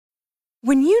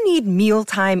When you need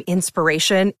mealtime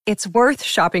inspiration, it's worth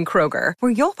shopping Kroger,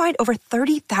 where you'll find over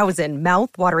 30,000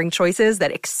 mouth-watering choices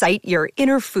that excite your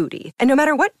inner foodie. And no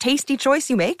matter what tasty choice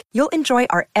you make, you'll enjoy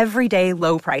our everyday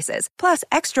low prices, plus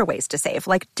extra ways to save,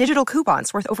 like digital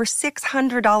coupons worth over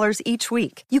 $600 each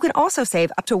week. You can also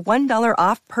save up to $1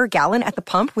 off per gallon at the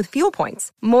pump with fuel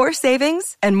points. More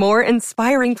savings and more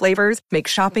inspiring flavors make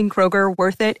shopping Kroger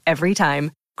worth it every time.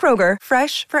 Kroger,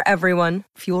 fresh for everyone.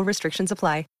 Fuel restrictions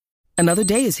apply. Another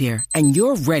day is here, and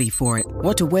you're ready for it.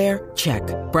 What to wear? Check.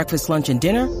 Breakfast, lunch, and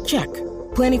dinner? Check.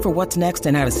 Planning for what's next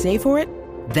and how to save for it?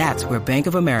 That's where Bank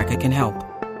of America can help.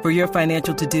 For your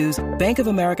financial to-dos, Bank of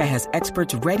America has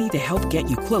experts ready to help get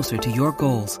you closer to your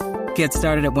goals. Get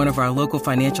started at one of our local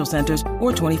financial centers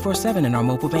or 24/7 in our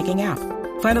mobile banking app.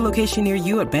 Find a location near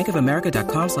you at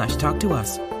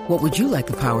bankofamerica.com/talktous. What would you like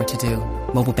the power to do?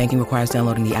 Mobile banking requires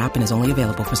downloading the app and is only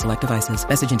available for select devices.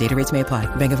 Message and data rates may apply.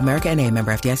 Bank of America N.A.,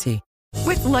 member FDIC.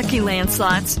 With Lucky Land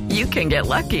Slots, you can get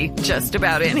lucky just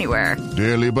about anywhere.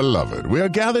 Dearly beloved, we are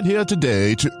gathered here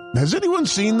today to... Has anyone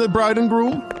seen the bride and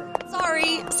groom?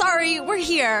 Sorry, we're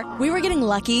here. We were getting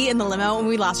lucky in the limo and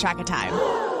we lost track of time.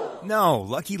 No,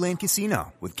 Lucky Land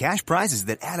Casino, with cash prizes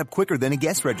that add up quicker than a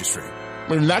guest registry.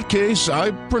 In that case,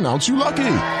 I pronounce you lucky.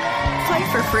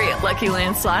 Play for free at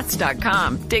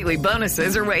LuckyLandSlots.com. Daily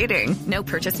bonuses are waiting. No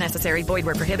purchase necessary. Void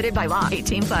where prohibited by law.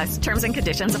 18+. Terms and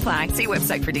conditions apply. See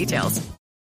website for details.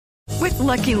 With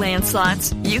Lucky Land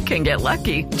Slots, you can get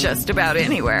lucky just about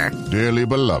anywhere. Dearly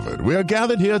beloved, we are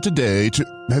gathered here today to...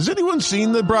 Has anyone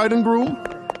seen the bride and groom?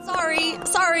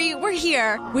 Sorry, we're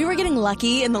here. We were getting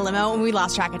lucky in the limo and we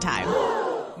lost track of time.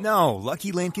 No,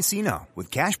 Lucky Land Casino, with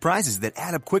cash prizes that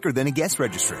add up quicker than a guest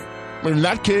registry. In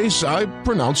that case, I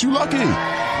pronounce you lucky.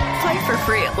 Play for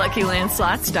free at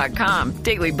LuckyLandSlots.com.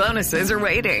 Daily bonuses are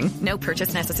waiting. No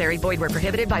purchase necessary. Void where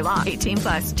prohibited by law.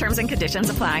 18+. Terms and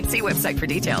conditions apply. See website for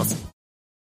details.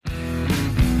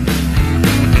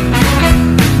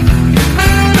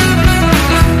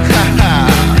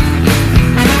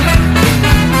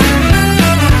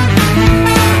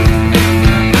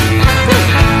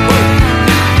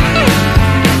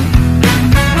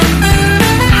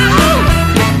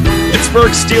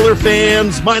 Pittsburgh Steeler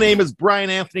fans, my name is Bryan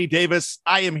Anthony Davis.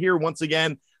 I am here once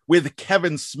again with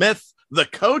Kevin Smith, the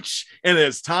coach, and it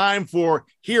is time for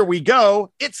Here We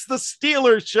Go. It's the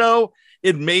Steelers show.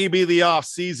 It may be the off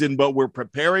season, but we're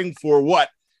preparing for what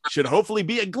should hopefully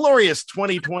be a glorious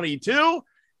 2022,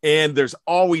 and there's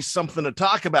always something to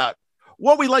talk about.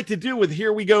 What we like to do with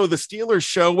Here We Go, the Steelers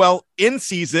show, well, in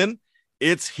season,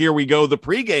 it's Here We Go, the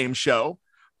pregame show,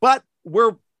 but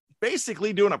we're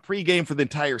basically doing a pregame for the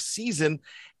entire season.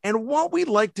 And what we'd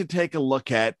like to take a look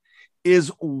at is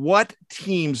what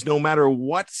teams, no matter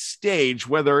what stage,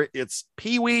 whether it's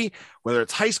Pee-wee, whether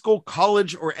it's high school,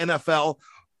 college, or NFL,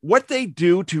 what they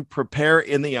do to prepare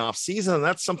in the off season. And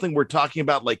that's something we're talking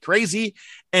about like crazy.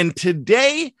 And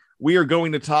today we are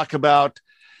going to talk about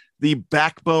the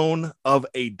backbone of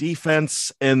a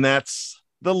defense, and that's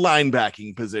the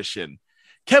linebacking position.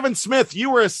 Kevin Smith,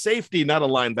 you were a safety, not a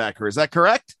linebacker. Is that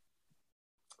correct?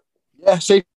 Yeah,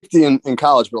 safety in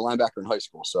college, but a linebacker in high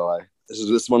school. So this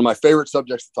is one of my favorite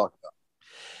subjects to talk about.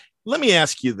 Let me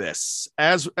ask you this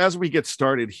as we get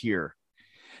started here.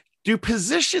 Do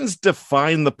positions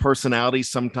define the personality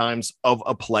sometimes of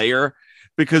a player?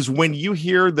 Because when you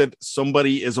hear that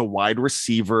somebody is a wide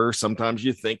receiver, sometimes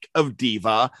you think of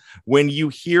diva. When you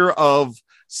hear of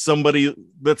somebody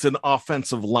that's an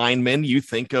offensive lineman, you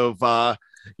think of, down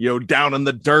in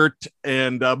the dirt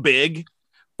and big.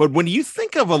 But when you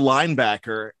think of a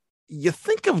linebacker, you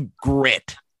think of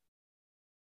grit.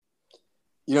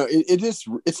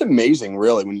 It's amazing,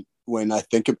 really, when I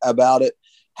think about it,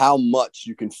 how much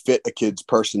you can fit a kid's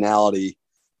personality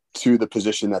to the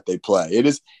position that they play.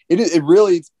 It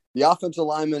really, the offensive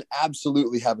linemen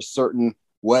absolutely have a certain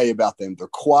way about them. They're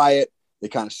quiet. They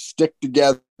kind of stick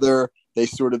together. They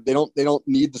don't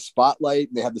need the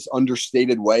spotlight. They have this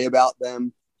understated way about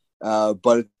them.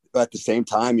 But at the same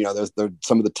time, they're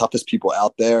some of the toughest people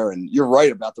out there. And you're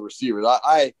right about the receivers.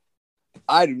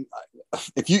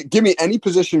 If you give me any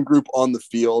position group on the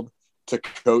field to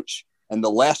coach, and the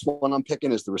last one I'm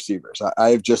picking is the receivers.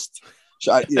 I've just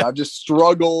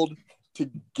struggled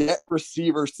to get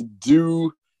receivers to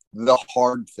do the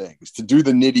hard things, to do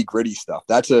the nitty gritty stuff.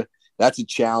 That's a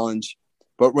challenge.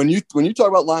 But when you talk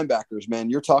about linebackers, man,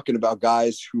 you're talking about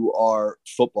guys who are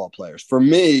football players. For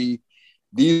me,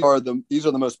 these are the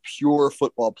most pure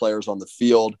football players on the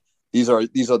field. These are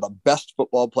the best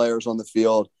football players on the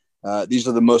field. These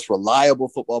are the most reliable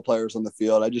football players on the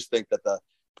field. I just think that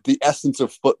the essence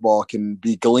of football can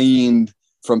be gleaned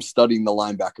from studying the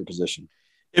linebacker position.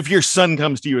 If your son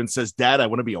comes to you and says, Dad, I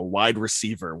want to be a wide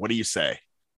receiver, what do you say?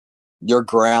 You're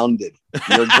grounded.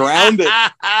 You're grounded.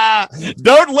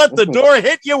 Don't let the door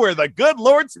hit you where the good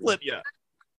Lord split you.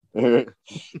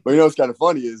 But you know what's kind of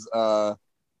funny is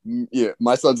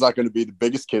my son's not going to be the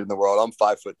biggest kid in the world. I'm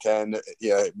 5'10".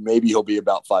 Yeah, maybe he'll be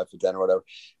about 5'10" or whatever.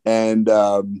 And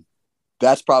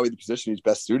that's probably the position he's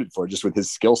best suited for, just with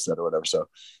his skill set or whatever. So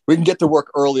we can get to work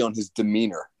early on his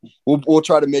demeanor. We'll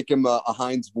try to make him a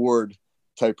Heinz Ward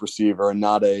type receiver and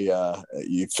not a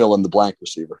you fill in the blank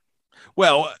receiver.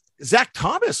 Well, Zach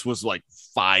Thomas was like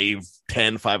 5'10",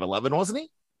 5'11", wasn't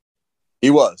he? He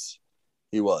was.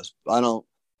 I don't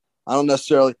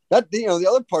necessarily that, the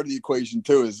other part of the equation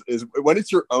too is when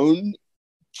it's your own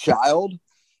child,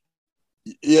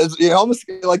 you almost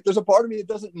like there's a part of me that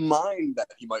doesn't mind that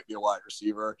he might be a wide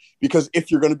receiver, because if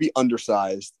you're going to be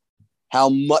undersized, how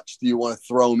much do you want to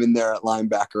throw him in there at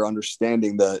linebacker,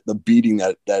 understanding the beating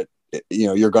that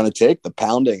you're going to take, the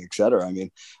pounding, et cetera. I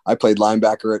mean, I played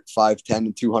linebacker at 5'10"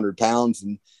 and 200 pounds,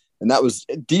 and that was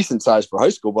a decent size for high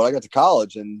school. But I got to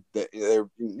college, and I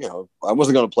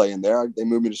wasn't going to play in there. They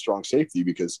moved me to strong safety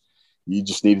because you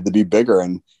just needed to be bigger.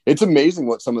 And it's amazing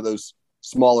what some of those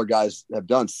smaller guys have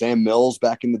done. Sam Mills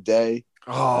back in the day.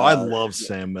 Oh, I love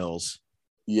Sam Mills.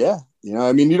 Yeah,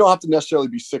 I mean, you don't have to necessarily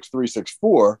be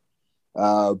 6'3",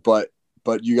 6'4", but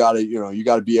you got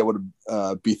to be able to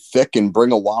be thick and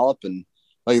bring a wallop. And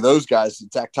like those guys,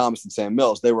 Zach Thomas and Sam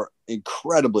Mills, they were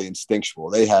incredibly instinctual.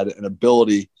 They had an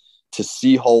ability to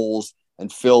see holes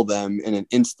and fill them in an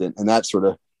instant, and that sort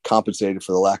of compensated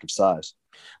for the lack of size.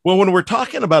 Well, when we're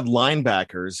talking about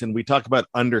linebackers and we talk about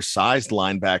undersized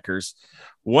linebackers,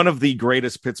 one of the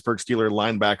greatest Pittsburgh Steelers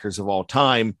linebackers of all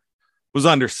time was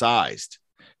undersized.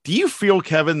 Do you feel,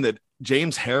 Kevin, that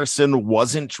James Harrison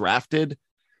wasn't drafted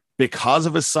because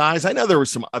of his size? I know there were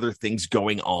some other things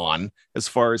going on as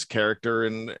far as character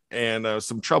and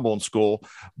some trouble in school,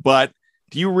 but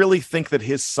do you really think that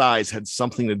his size had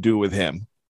something to do with him?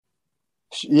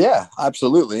 Yeah,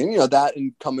 absolutely. And, that,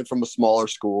 and coming from a smaller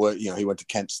school, he went to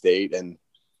Kent State and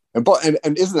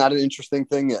isn't that an interesting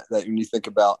thing that when you think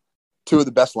about two of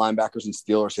the best linebackers in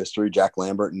Steelers history, Jack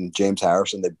Lambert and James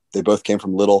Harrison, they both came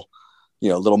from little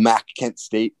Mac, Kent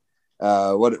State.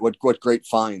 What great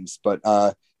finds, but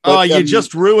you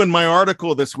just ruined my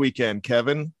article this weekend,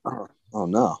 Kevn. Oh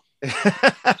no.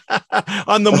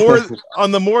 on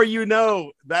the more you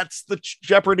know, that's the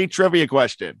Jeopardy trivia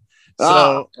question.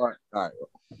 So all right.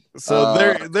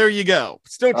 So there you go.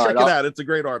 Still check it out. It's a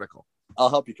great article. I'll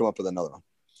help you come up with another one.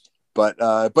 But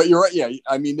you're right. Yeah,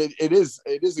 I mean it is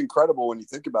incredible when you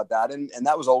think about that, and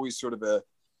that was always sort of a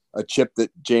chip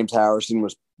that James Harrison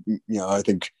was, I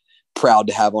think, proud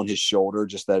to have on his shoulder,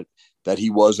 just that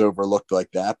he was overlooked like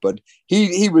that. But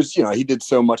he was, he did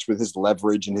so much with his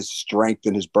leverage and his strength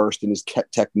and his burst and his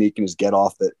technique and his get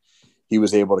off that he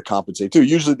was able to compensate too.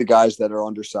 Usually the guys that are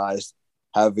undersized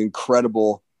have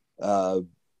incredible incredible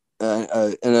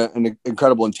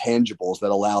intangibles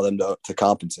that allow them to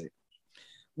compensate.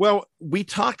 Well, we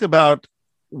talked about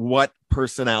what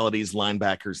personalities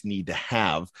linebackers need to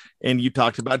have, and you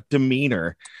talked about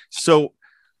demeanor. So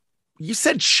you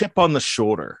said chip on the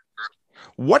shoulder.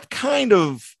 What kind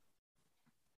of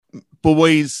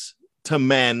boys to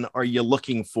men are you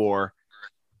looking for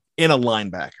in a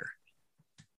linebacker?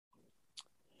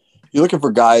 You're looking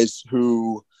for guys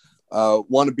who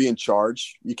want to be in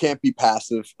charge. You can't be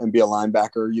passive and be a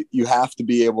linebacker. You have to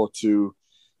be able to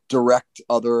direct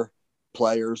other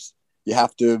players. You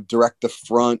have to direct the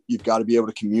front. You've got to be able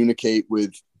to communicate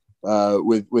with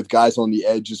guys on the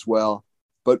edge as well.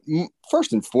 But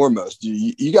first and foremost,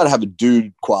 you got to have a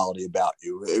dude quality about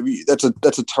you. That's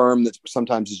a term that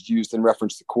sometimes is used in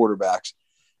reference to quarterbacks,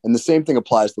 and the same thing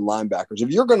applies to linebackers. If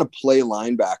you're going to play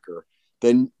linebacker,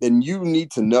 then you need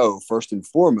to know first and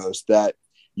foremost that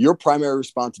your primary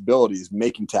responsibility is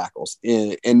making tackles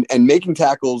and making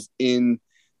tackles in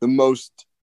the most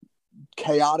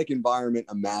chaotic environment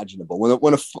imaginable.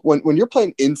 When you're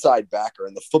playing inside backer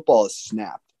and the football is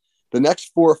snapped, the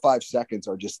next 4 or 5 seconds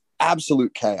are just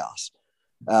absolute chaos,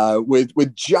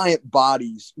 with giant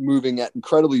bodies moving at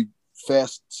incredibly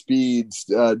fast speeds,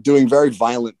 doing very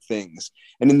violent things.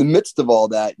 And in the midst of all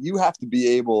that, you have to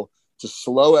be able to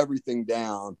slow everything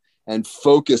down and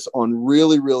focus on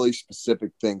really, really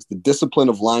specific things. The discipline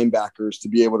of linebackers to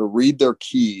be able to read their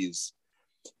keys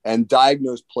and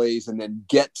diagnose plays and then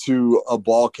get to a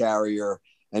ball carrier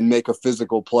and make a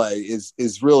physical play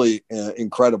is really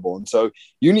incredible. And so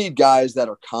you need guys that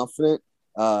are confident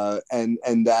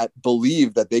and that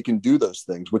believe that they can do those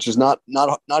things, which is not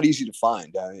easy to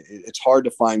find. It's hard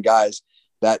to find guys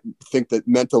that think that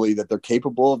mentally that they're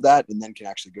capable of that and then can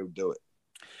actually go do it.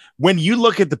 When you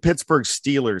look at the Pittsburgh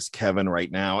Steelers, Kevin,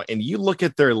 right now, and you look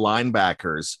at their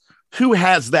linebackers, who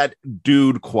has that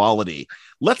dude quality?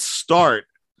 Let's start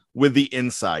with the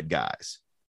inside guys.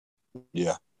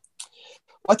 Yeah.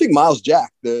 I think Miles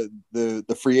Jack,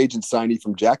 the free agent signee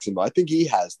from Jacksonville, I think he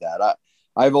has that.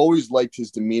 I've always liked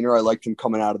his demeanor. I liked him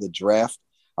coming out of the draft.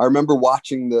 I remember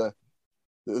watching the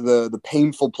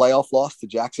painful playoff loss to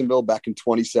Jacksonville back in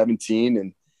 2017,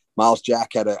 and Miles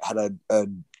Jack had a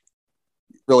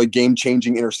really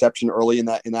game-changing interception early in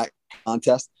that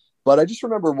contest. But I just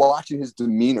remember watching his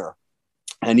demeanor,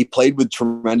 and he played with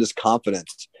tremendous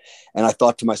confidence. And I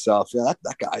thought to myself, yeah,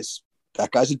 that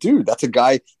guy's a dude. That's a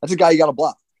guy you got to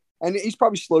block. And he's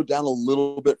probably slowed down a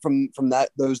little bit from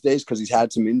those days because he's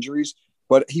had some injuries.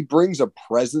 But he brings a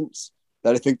presence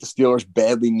that I think the Steelers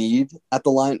badly need at the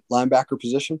linebacker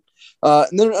position.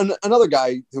 And then another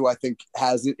guy who I think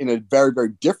has it in a very, very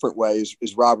different way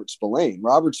is Robert Spillane.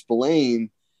 Robert Spillane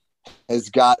has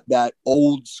got that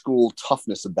old school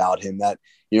toughness about him that,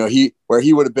 where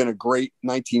he would have been a great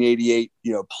 1988,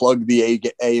 plug the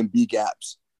A and B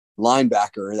gaps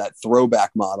linebacker, that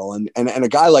throwback model. And a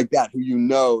guy like that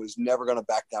who is never going to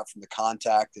back down from the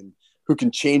contact and who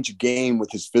can change a game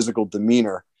with his physical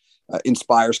demeanor,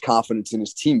 inspires confidence in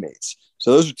his teammates.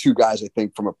 So those are two guys, I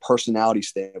think, from a personality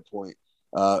standpoint,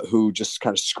 who just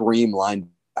kind of scream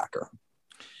linebacker.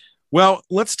 Well,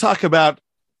 let's talk about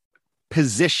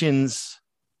positions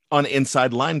on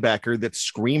inside linebacker that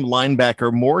scream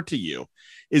linebacker more to you.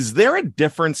 Is there a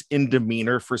difference in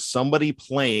demeanor for somebody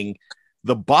playing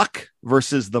the Buck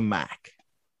versus the Mac?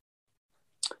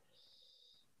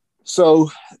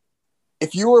 So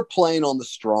if you were playing on the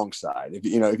strong side,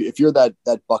 if you're that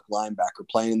Buck linebacker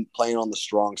playing on the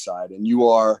strong side, and you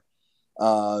are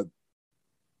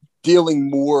dealing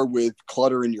more with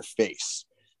clutter in your face,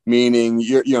 meaning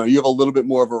you have a little bit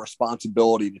more of a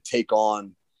responsibility to take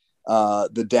on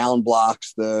the down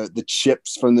blocks, the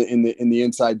chips in the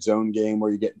inside zone game where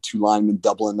you're getting two linemen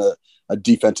doubling a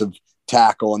defensive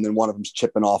tackle and then one of them's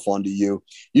chipping off onto you.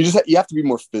 You have to be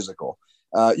more physical.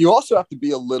 You also have to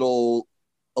be a little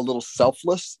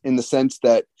selfless in the sense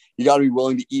that you got to be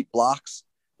willing to eat blocks.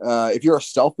 If you're a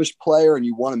selfish player and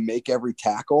you want to make every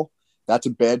tackle, that's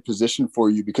a bad position for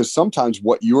you, because sometimes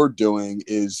what you're doing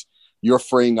is you're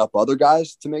freeing up other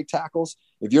guys to make tackles.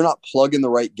 If you're not plugging the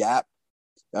right gap,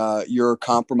 you're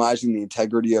compromising the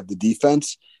integrity of the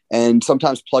defense. And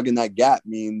sometimes plugging that gap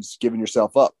means giving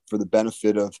yourself up for the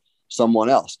benefit of someone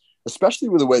else, especially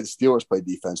with the way the Steelers play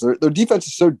defense. Their defense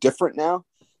is so different now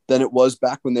than it was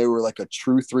back when they were like a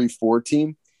true 3-4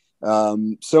 team.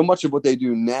 So much of what they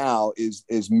do now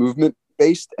is movement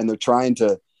based, and they're trying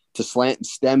to slant and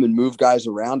stem and move guys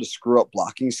around to screw up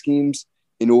blocking schemes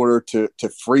in order to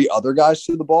free other guys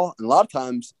to the ball. And a lot of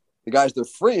times the guys they're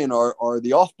freeing are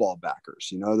the off-ball backers,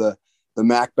 the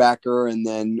Mac backer, and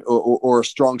then or a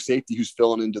strong safety who's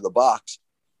filling into the box.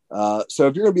 So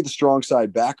if you're going to be the strong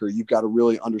side backer, you've got to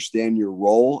really understand your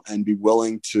role and be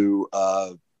willing to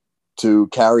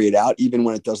carry it out, even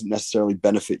when it doesn't necessarily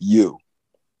benefit you.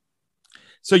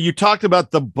 So you talked about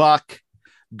the Buck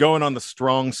going on the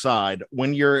strong side.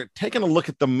 When you're taking a look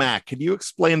at the Mac, can you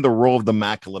explain the role of the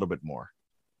Mac a little bit more?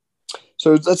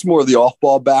 So that's more of the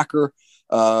off-ball backer,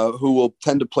 who will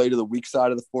tend to play to the weak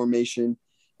side of the formation.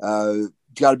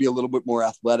 Got to be a little bit more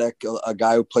athletic, a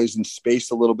guy who plays in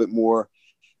space a little bit more,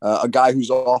 a guy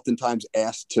who's oftentimes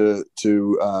asked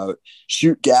to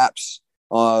shoot gaps,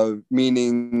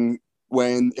 meaning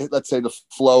when, let's say, the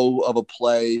flow of a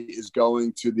play is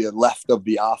going to the left of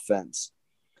the offense,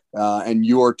 and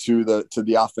you're to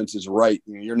the offense's right,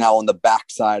 you're now on the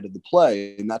backside of the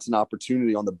play, and that's an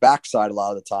opportunity on the backside a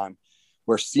lot of the time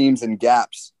where seams and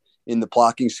gaps in the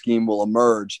blocking scheme will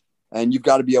emerge, and you've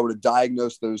got to be able to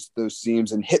diagnose those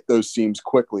seams and hit those seams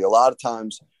quickly. A lot of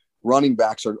times running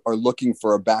backs are looking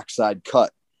for a backside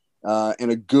cut,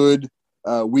 and a good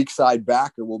weak side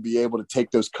backer will be able to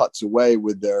take those cuts away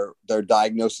with their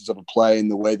diagnosis of a play and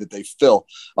the way that they fill.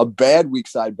 A bad weak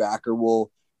side backer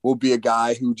will be a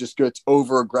guy who just gets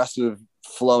over aggressive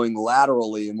flowing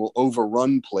laterally and will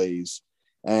overrun plays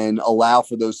and allow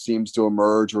for those seams to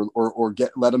emerge or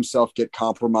let himself get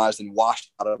compromised and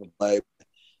washed out of a play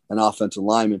an offensive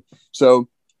lineman. So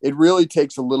it really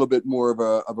takes a little bit more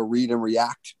of a read and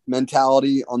react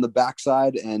mentality on the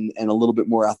backside and a little bit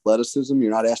more athleticism. You're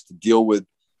not asked to deal with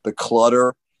the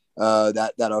clutter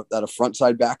that a front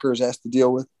side backer is asked to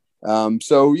deal with.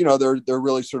 So they're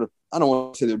really sort of, I don't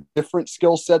want to say they're different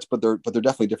skill sets, but they're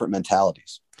definitely different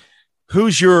mentalities.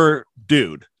 Who's your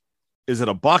dude? Is it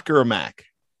a Buck or a Mac?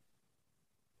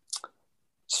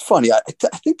 It's funny. I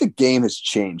think the game has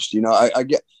changed. I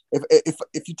get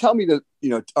if you tell me to,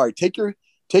 all right, take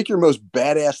take your most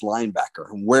badass linebacker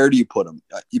and where do you put him?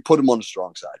 You put him on the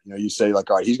strong side. You say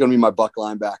like, all right, he's going to be my buck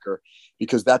linebacker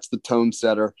because that's the tone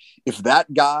setter. If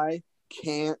that guy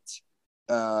can't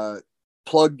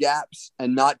plug gaps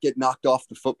and not get knocked off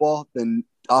the football, then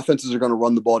offenses are going to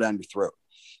run the ball down your throat.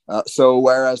 So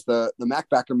whereas the Mac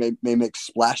backer may make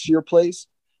splashier plays,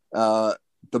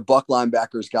 the buck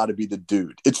linebacker's got to be the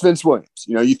dude. It's Vince Williams.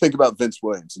 You think about Vince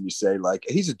Williams and you say like,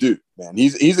 he's a dude, man.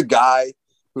 He's a guy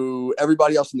who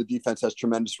everybody else in the defense has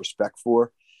tremendous respect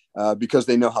for because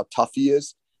they know how tough he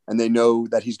is and they know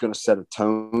that he's going to set a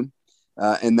tone.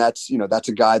 And that's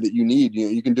a guy that you need.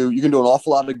 You can do an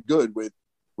awful lot of good with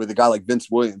a guy like Vince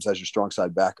Williams as your strong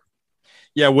side backer.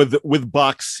 Yeah, with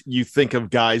Bucks, you think of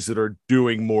guys that are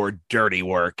doing more dirty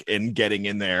work and getting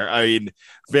in there. I mean,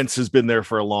 Vince has been there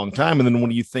for a long time, and then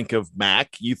when you think of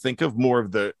Mac, you think of more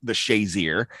of the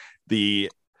Shazier, the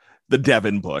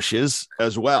Devin Bushes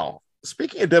as well.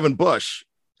 Speaking of Devin Bush,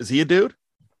 is he a dude?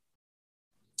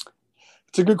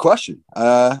 It's a good question.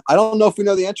 I don't know if we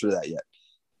know the answer to that yet.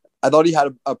 I thought he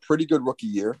had a pretty good rookie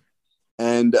year,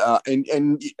 and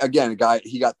again, a guy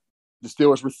the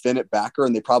Steelers were thin at backer,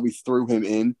 and they probably threw him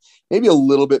in maybe a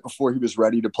little bit before he was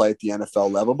ready to play at the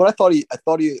NFL level. But I thought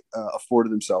he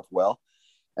afforded himself well.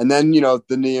 And then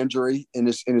the knee injury in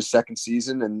his second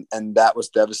season, and that was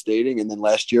devastating. And then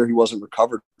last year he wasn't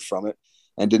recovered from it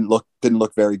and didn't look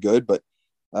very good. But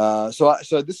so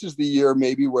this is the year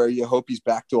maybe where you hope he's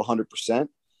back to 100%,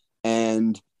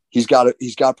 and he's got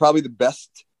probably the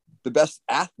best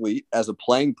athlete as a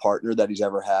playing partner that he's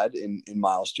ever had in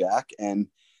Miles Jack. And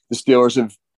the Steelers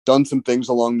have done some things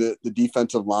along the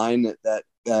defensive line that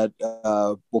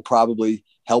will probably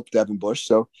help Devin Bush.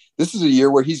 So this is a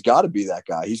year where he's got to be that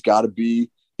guy. He's got to be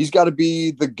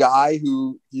the guy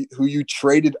who you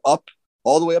traded up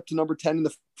all the way up to number 10 in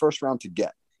the first round to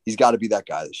get. He's got to be that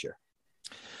guy this year.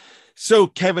 So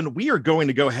Kevin, we are going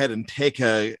to go ahead and take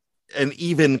an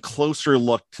even closer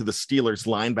look to the Steelers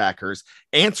linebackers,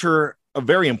 answer a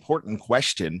very important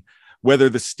question, whether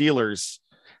the Steelers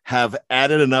have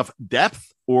added enough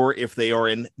depth or if they are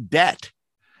in debt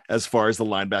as far as the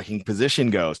linebacking position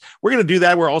goes. We're going to do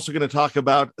that. We're also going to talk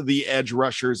about the edge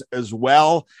rushers as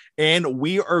well. And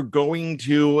we are going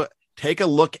to take a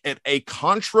look at a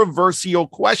controversial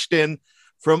question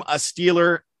from a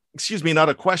Steeler, not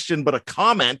a question, but a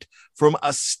comment from a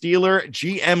Steeler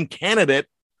GM candidate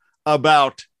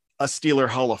about a Steeler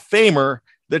Hall of Famer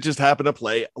that just happened to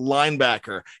play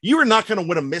linebacker. You are not going to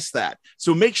want to miss that.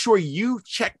 So make sure you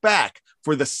check back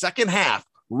for the second half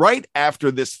right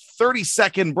after this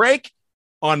 30-second break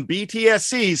on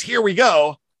BTSC's Here We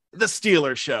Go, the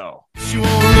Steelers Show. She won't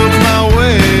look my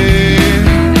way.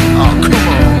 Oh, come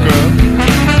on, girl.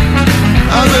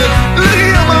 I said, look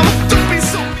here, mama, don't be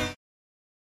so mean.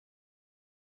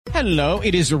 Hello,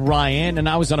 it is Ryan, and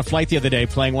I was on a flight the other day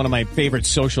playing one of my favorite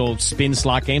social spin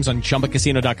slot games on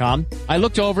ChumbaCasino.com. I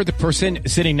looked over at the person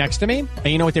sitting next to me, and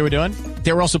you know what they were doing?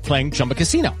 They were also playing Chumba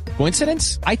Casino.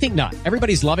 Coincidence? I think not.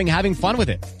 Everybody's loving having fun with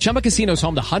it. Chumba Casino is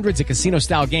home to hundreds of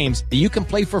casino-style games that you can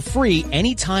play for free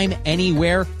anytime,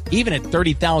 anywhere, even at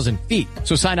 30,000 feet.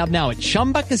 So sign up now at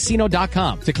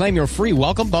ChumbaCasino.com to claim your free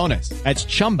welcome bonus. That's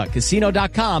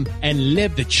ChumbaCasino.com and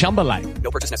live the Chumba life.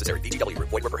 No purchase necessary. VGW.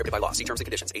 Void where prohibited by law. See terms and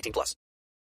conditions. 18+.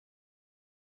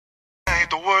 I ain't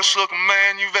the worst looking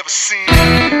man you've ever seen.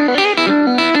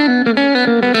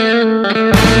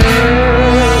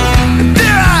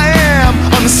 There I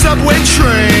am on the subway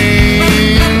train,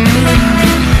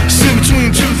 sitting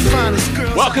between two finest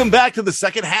girls. Welcome back to the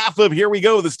second half of Here We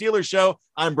Go, the Steelers Show.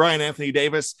 I'm Bryan Anthony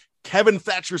Davis. Kevin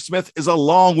Thatcher Smith is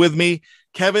along with me.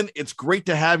 Kevin, it's great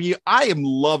to have you. I am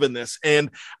loving this, and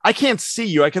I can't see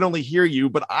you. I can only hear you,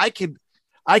 but I can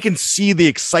see the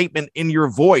excitement in your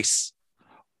voice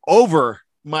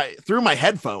through my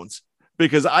headphones,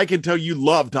 because I can tell you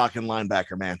love talking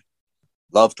linebacker, man.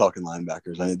 Love talking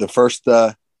linebackers. I mean, the first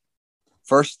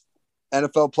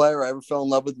NFL player I ever fell in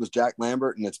love with was Jack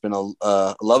Lambert, and it's been a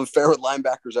love affair with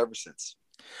linebackers ever since.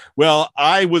 Well,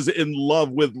 I was in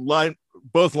love with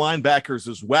both linebackers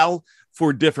as well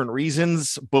for different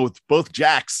reasons. Both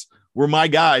Jacks were my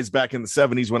guys back in the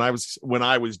 70s when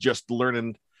I was just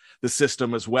learning the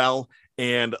system as well,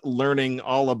 and learning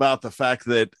all about the fact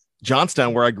that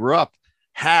Johnstown, where I grew up,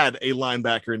 had a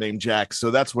linebacker named Jack.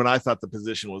 So that's when I thought the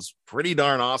position was pretty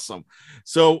darn awesome.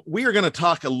 So we are going to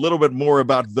talk a little bit more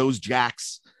about those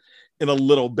Jacks in a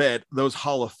little bit, those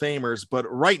Hall of Famers.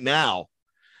 But right now,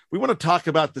 we want to talk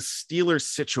about the Steelers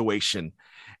situation.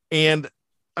 And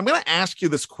I'm going to ask you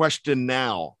this question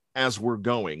now as we're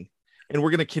going, and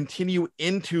we're going to continue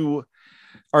into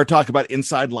our talk about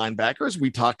inside linebackers.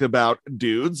 We talked about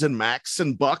Dudes and Max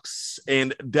and Bucks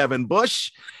and Devin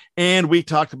Bush, and we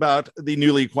talked about the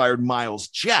newly acquired Miles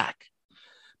Jack.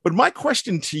 But my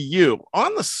question to you,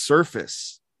 on the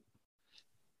surface,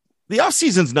 the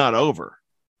offseason's not over.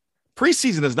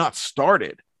 Preseason has not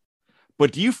started.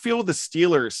 But do you feel the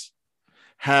Steelers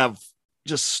have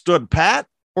just stood pat,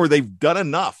 or they've done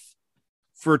enough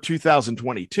for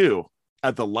 2022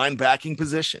 at the linebacking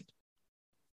position?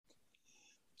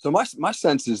 So my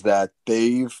sense is that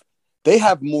they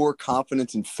have more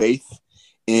confidence and faith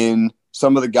in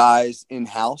some of the guys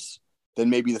in-house than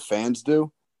maybe the fans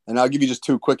do. And I'll give you just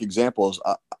two quick examples.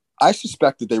 I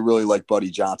suspect that they really like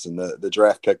Buddy Johnson, the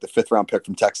draft pick, the 5th-round pick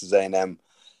from Texas A&M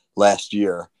last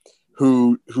year,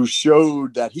 who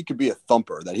showed that he could be a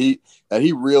thumper, that he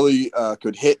really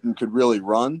could hit and could really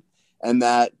run, and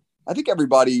that I think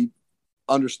everybody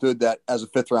understood that as a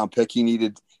 5th-round pick, he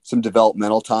needed some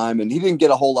developmental time, and he didn't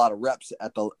get a whole lot of reps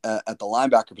at the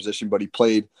linebacker position, but he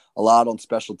played a lot on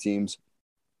special teams.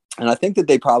 And I think that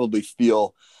they probably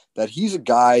feel that he's a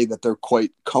guy that they're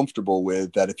quite comfortable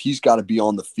with, that if he's got to be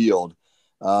on the field,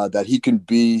 that he can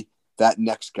be that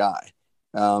next guy.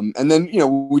 And then,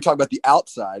 we talk about the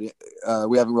outside.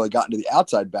 We haven't really gotten to the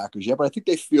outside backers yet, but I think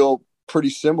they feel pretty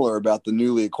similar about the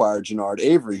newly acquired Jannard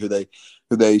Avery, who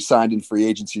they signed in free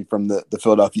agency from the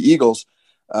Philadelphia Eagles,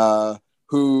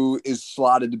 who is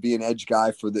slotted to be an edge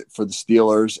guy for the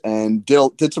Steelers, and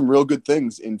did some real good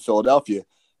things in Philadelphia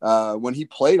when he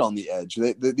played on the edge.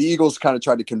 The Eagles kind of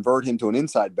tried to convert him to an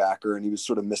inside backer, and he was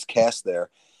sort of miscast there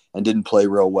and didn't play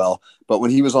real well. But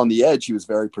when he was on the edge, he was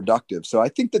very productive. So I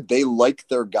think that they like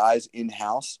their guys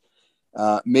in-house,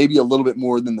 maybe a little bit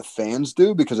more than the fans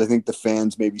do, because I think the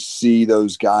fans maybe see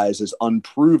those guys as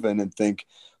unproven and think,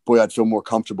 boy, I'd feel more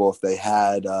comfortable if they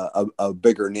had a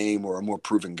bigger name or a more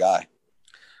proven guy.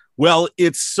 Well,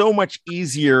 it's so much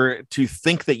easier to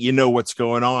think that you know what's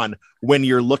going on when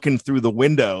you're looking through the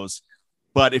windows.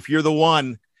 But if you're the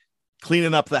one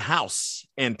cleaning up the house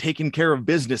and taking care of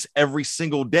business every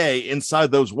single day inside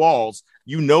those walls,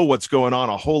 you know what's going on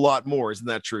a whole lot more. Isn't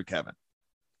that true, Kevin?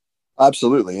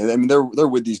 Absolutely. I mean, they're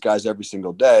with these guys every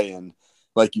single day. And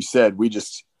like you said, we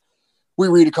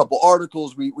read a couple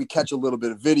articles, we catch a little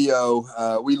bit of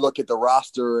video, we look at the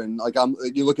roster, and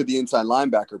you look at the inside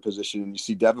linebacker position and you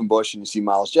see Devin Bush and you see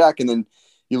Miles Jack, and then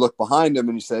you look behind him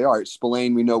and you say, all right,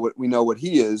 Spillane, we know what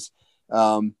he is.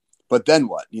 But then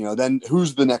what? Then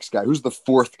who's the next guy? Who's the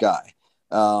fourth guy?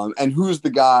 And who's the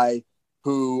guy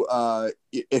who,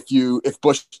 if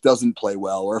Bush doesn't play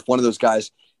well, or if one of those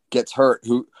guys gets hurt,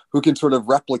 who can sort of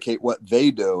replicate what they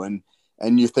do?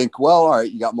 And you think, well, all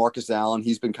right, you got Marcus Allen.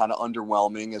 He's been kind of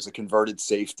underwhelming as a converted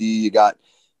safety. You got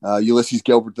Ulysses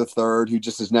Gilbert III, who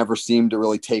just has never seemed to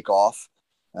really take off.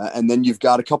 And then you've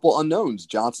got a couple unknowns,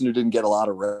 Johnson, who didn't get a lot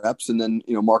of reps, and then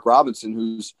Mark Robinson,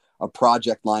 who's a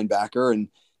project linebacker. And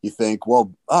you think,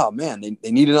 well, oh man,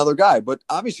 they need another guy. But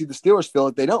obviously the Steelers feel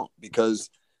like they don't,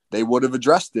 because they would have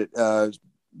addressed it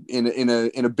in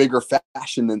a bigger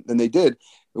fashion than they did,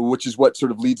 which is what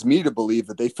sort of leads me to believe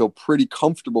that they feel pretty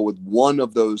comfortable with one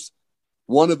of those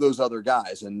other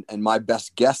guys. And my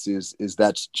best guess is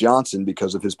that's Johnson,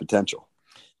 because of his potential.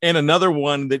 And another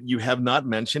one that you have not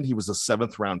mentioned, he was a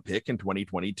 7th-round pick in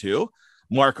 2022,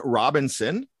 Mark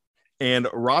Robinson. And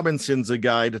Robinson's a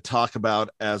guy to talk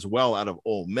about as well out of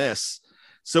Ole Miss.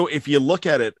 So if you look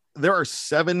at it, there are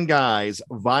 7 guys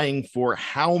vying for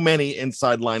how many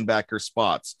inside linebacker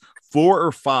spots? 4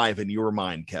 or 5 in your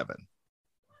mind, Kevin?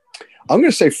 I'm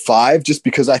going to say 5, just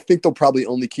because I think they'll probably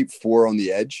only keep 4 on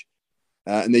the edge.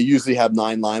 And they usually have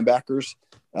 9 linebackers.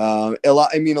 A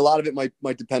lot of it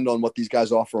might depend on what these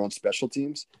guys offer on special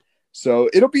teams. So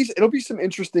it'll be some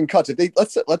interesting cuts. If they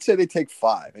let's say they take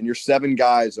 5 and your 7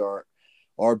 guys are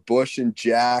Bush and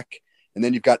Jack, and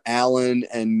then you've got Allen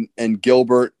and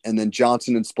Gilbert, and then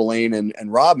Johnson and Spillane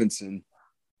and Robinson.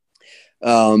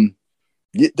 There's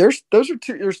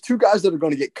 2 guys that are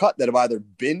going to get cut that have either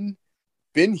been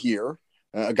here,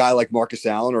 a guy like Marcus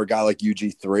Allen or a guy like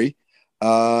UG3.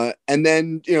 And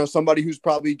then, somebody who's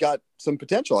probably got some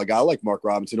potential, a guy like Mark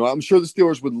Robinson, who I'm sure the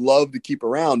Steelers would love to keep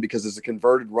around, because as a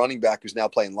converted running back who's now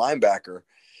playing linebacker,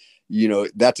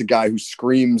 that's a guy who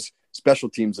screams special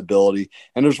teams ability.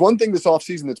 And there's one thing this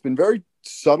offseason that's been very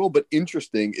subtle but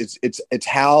interesting. It's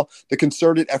how the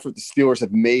concerted effort the Steelers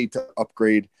have made to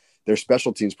upgrade their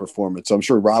special teams performance. So I'm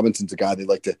sure Robinson's a guy they'd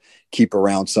like to keep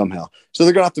around somehow. So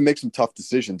they're going to have to make some tough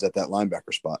decisions at that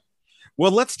linebacker spot.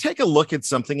 Well, let's take a look at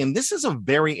something. And this is a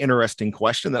very interesting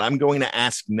question that I'm going to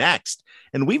ask next.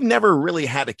 And we've never really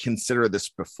had to consider this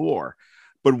before.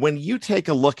 But when you take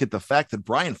a look at the fact that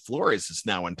Brian Flores is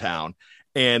now in town,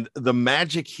 and the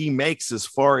magic he makes as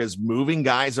far as moving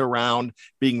guys around,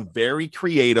 being very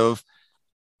creative.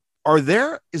 Is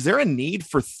there a need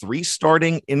for 3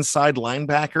 starting inside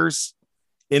linebackers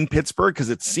in Pittsburgh? Because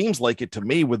it seems like it to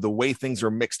me with the way things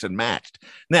are mixed and matched.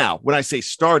 Now, when I say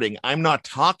starting, I'm not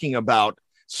talking about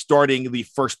starting the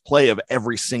first play of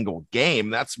every single game.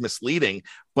 That's misleading,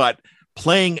 but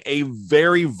playing a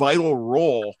very vital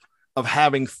role of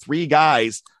having 3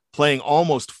 guys playing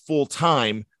almost full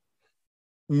time,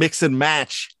 mix and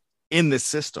match in this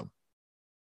system.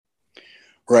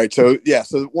 Right. So, yeah.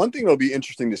 So one thing that'll be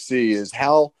interesting to see is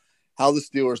how the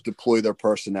Steelers deploy their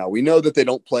personnel. We know that they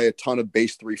don't play a ton of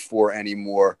base 3-4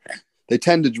 anymore. They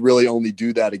tend to really only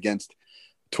do that against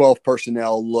 12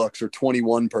 personnel looks or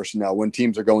 21 personnel when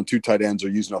teams are going 2 tight ends or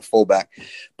using a fullback.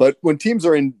 But when teams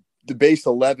are in the base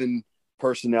 11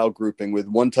 personnel grouping with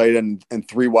 1 tight end and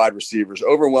 3 wide receivers,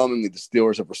 overwhelmingly the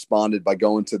Steelers have responded by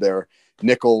going to their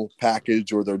nickel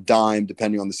package or their dime,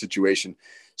 depending on the situation.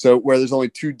 So where there's only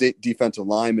 2 defensive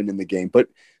linemen in the game,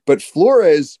 but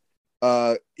Flores,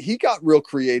 he got real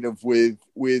creative with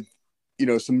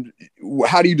some.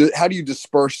 How do you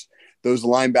disperse those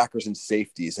linebackers and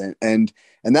safeties, and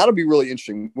that'll be really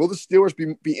interesting. Will the Steelers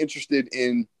be interested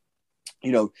in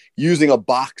using a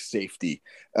box safety,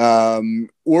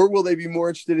 or will they be more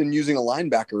interested in using a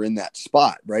linebacker in that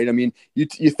spot? Right. I mean, you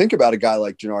think about a guy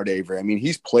like Jannard Avery. I mean,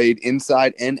 he's played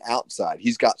inside and outside.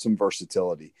 He's got some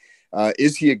versatility.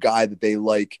 Is he a guy that they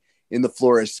like in the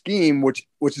Flores scheme, which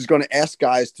is going to ask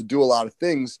guys to do a lot of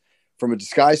things from a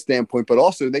disguise standpoint, but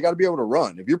also they got to be able to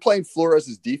run. If you're playing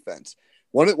Flores' defense,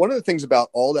 one of the things about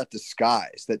all that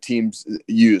disguise that teams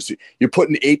use, you're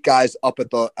putting 8 guys up at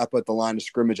the line of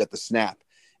scrimmage at the snap,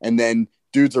 and then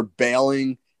dudes are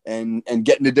bailing and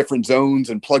getting to different zones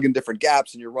and plugging different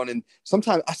gaps, and you're running.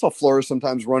 Sometimes I saw Flores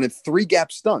sometimes running 3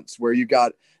 gap stunts where you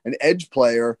got an edge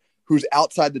player who's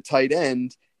outside the tight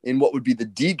end in what would be the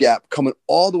D gap coming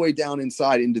all the way down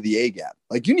inside into the A gap.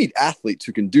 Like, you need athletes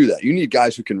who can do that. You need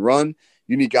guys who can run.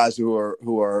 You need guys who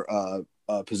are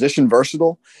position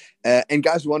versatile, and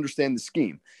guys who understand the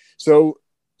scheme. So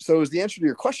as the answer to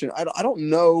your question, I don't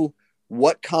know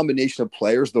what combination of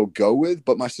players they'll go with,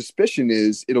 but my suspicion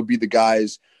is it'll be the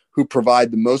guys who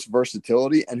provide the most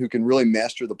versatility and who can really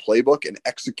master the playbook and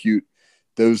execute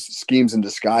those schemes and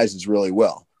disguises really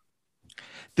well.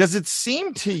 Does it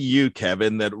seem to you,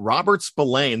 Kevin, that Robert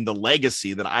Spillane, the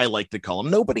legacy that I like to call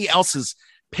him, nobody else has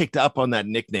picked up on that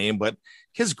nickname, but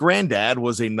his granddad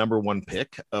was a number 1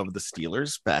 pick of the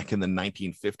Steelers back in the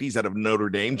 1950s out of Notre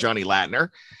Dame, Johnny Latner.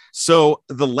 So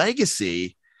the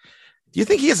legacy, do you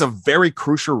think he has a very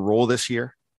crucial role this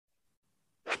year?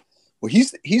 Well,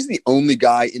 he's the only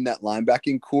guy in that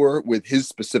linebacking core with his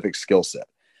specific skill set.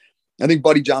 I think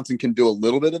Buddy Johnson can do a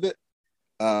little bit of it,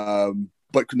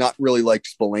 but not really like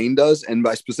Spillane does. And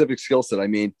by specific skill set, I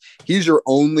mean, he's your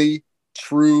only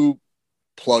true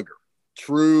plugger,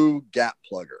 true gap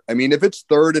plugger. I mean, if it's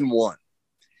 3rd and 1,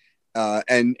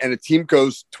 and a team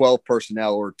goes 12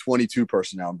 personnel or 22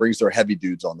 personnel and brings their heavy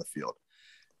dudes on the field,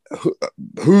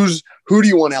 who do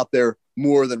you want out there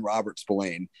more than Robert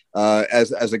Spillane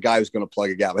as a guy who's going to plug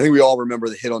a gap? I think we all remember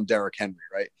the hit on Derrick Henry,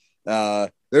 right?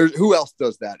 Who else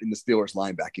does that in the Steelers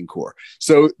linebacking core?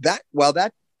 So while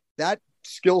that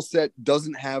skill set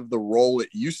doesn't have the role it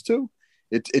used to,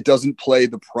 it doesn't play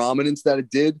the prominence that it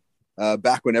did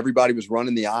back when everybody was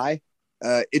running the eye.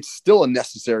 It's still a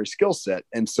necessary skill set.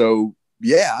 And so,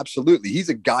 yeah, absolutely. He's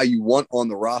a guy you want on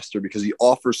the roster because he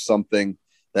offers something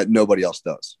that nobody else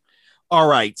does. All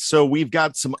right. So we've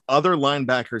got some other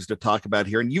linebackers to talk about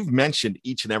here, and you've mentioned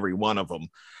each and every one of them,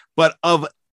 but of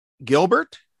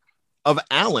Gilbert, of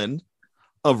Allen,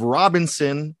 of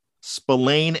Robinson,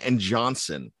 Spillane, and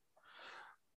Johnson,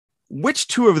 which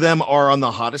 2 of them are on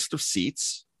the hottest of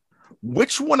seats?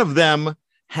 Which one of them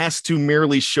has to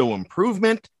merely show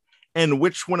improvement, and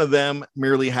which one of them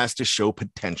merely has to show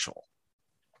potential?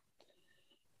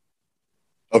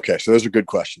 Okay, so those are good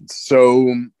questions.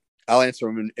 So I'll answer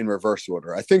them in reverse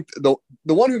order. I think the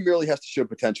one who merely has to show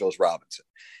potential is Robinson,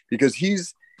 because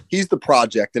he's the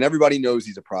project, and everybody knows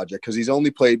he's a project because he's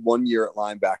only played 1 year at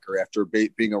linebacker after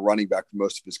being a running back for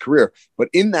most of his career. But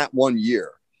in that 1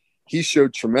 year, he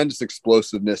showed tremendous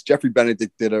explosiveness. Jeffrey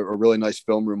Benedict did a really nice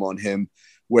film room on him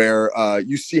where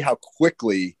you see how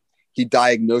quickly he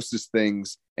diagnoses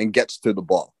things and gets to the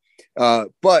ball.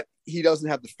 But he doesn't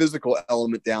have the physical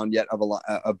element down yet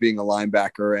of being a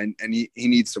linebacker, and he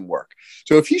needs some work.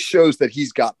 So if he shows that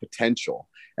he's got potential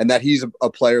and that he's a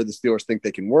player the Steelers think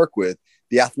they can work with,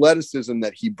 the athleticism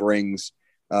that he brings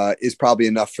is probably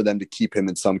enough for them to keep him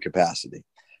in some capacity.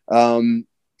 As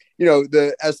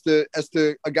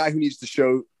to a guy who needs to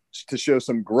show to show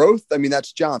some growth, I mean,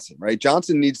 that's Johnson, right?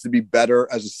 Johnson needs to be better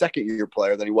as a second-year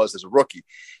player than he was as a rookie.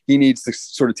 He needs to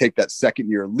sort of take that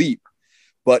second-year leap.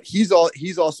 But he's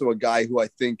also a guy who I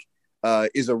think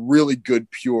is a really good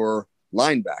pure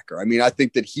linebacker. I mean, I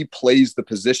think that he plays the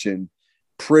position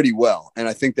pretty well. And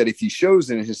I think that if he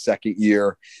shows in his second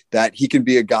year that he can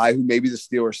be a guy who maybe the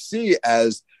Steelers see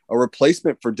as a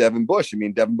replacement for Devin Bush. I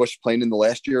mean, Devin Bush playing in the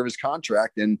last year of his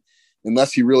contract, and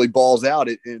unless he really balls out,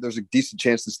 there's a decent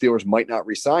chance the Steelers might not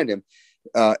re-sign him.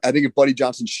 I think if Buddy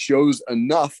Johnson shows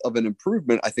enough of an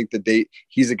improvement, I think that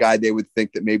he's a guy they would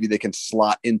think that maybe they can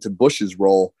slot into Bush's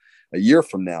role a year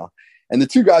from now. And the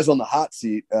two guys on the hot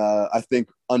seat, I think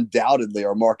undoubtedly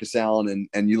are Marcus Allen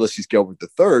and Ulysses Gilbert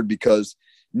III, because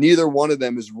neither one of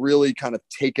them is really kind of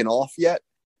taken off yet.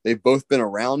 They've both been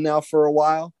around now for a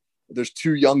while. There's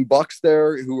two young bucks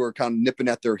there who are kind of nipping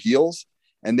at their heels,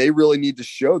 and they really need to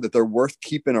show that they're worth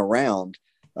keeping around,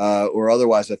 or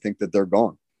otherwise I think that they're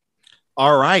gone.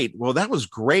 All right. Well, that was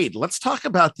great. Let's talk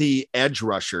about the edge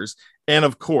rushers. And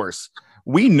of course,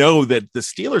 we know that the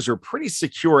Steelers are pretty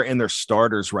secure in their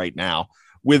starters right now,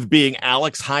 with being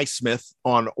Alex Highsmith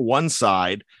on one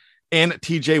side and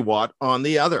TJ Watt on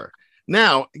the other.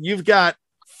 Now, you've got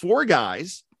four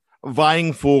guys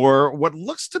vying for what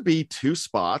looks to be two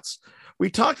spots.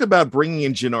 We talked about bringing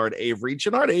in Jannard Avery.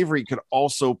 Jannard Avery could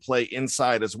also play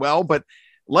inside as well, but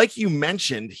like you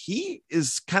mentioned, he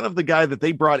is kind of the guy that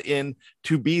they brought in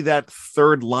to be that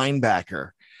third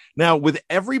linebacker. Now, with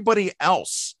everybody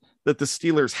else that the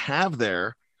Steelers have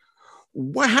there,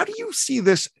 how do you see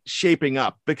this shaping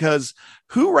up? Because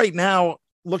who right now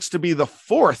looks to be the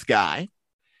fourth guy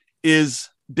is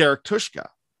Derek Tushka.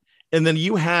 And then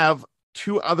you have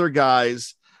two other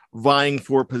guys vying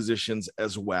for positions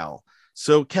as well.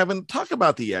 So, Kevin, talk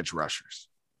about the edge rushers.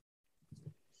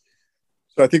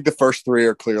 So I think the first three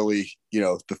are clearly,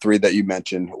 the three that you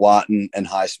mentioned, Watt and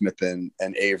Highsmith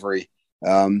and Avery.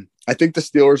 I think the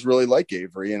Steelers really like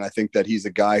Avery, and I think that he's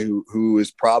a guy who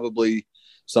is probably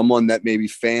someone that maybe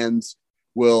fans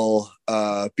will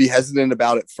be hesitant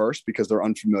about at first because they're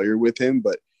unfamiliar with him.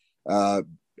 But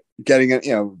getting it,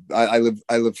 I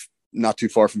live not too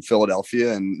far from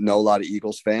Philadelphia and know a lot of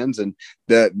Eagles fans, and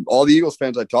all the Eagles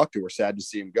fans I talked to were sad to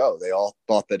see him go. They all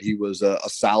thought that he was a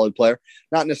solid player,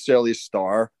 not necessarily a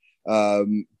star,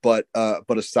 but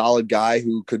a solid guy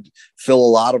who could fill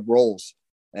a lot of roles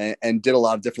and did a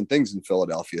lot of different things in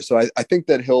Philadelphia. So I think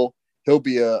that he'll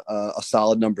be a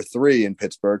solid number three in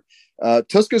Pittsburgh.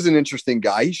 Tuska's an interesting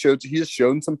guy. He has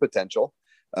shown some potential.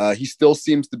 He still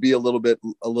seems to be a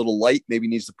little light, maybe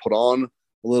needs to put on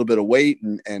a little bit of weight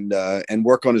and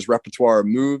work on his repertoire of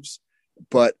moves,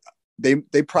 but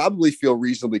they probably feel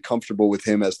reasonably comfortable with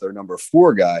him as their number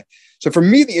four guy. So for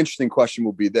me, the interesting question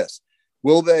will be this: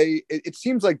 will they? It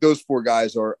seems like those four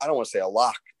guys are, I don't want to say a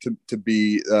lock to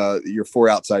be your four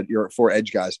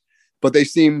edge guys, but they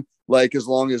seem like as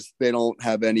long as they don't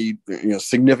have any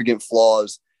significant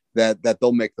flaws that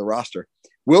they'll make the roster.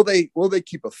 Will they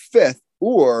keep a fifth,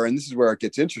 or, and this is where it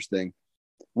gets interesting,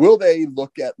 will they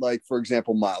look at, like, for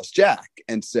example, Miles Jack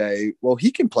and say, well,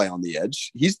 he can play on the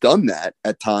edge. He's done that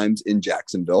at times in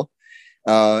Jacksonville.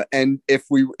 And if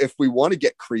we want to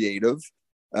get creative,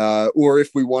 or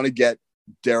if we want to get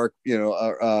Derek,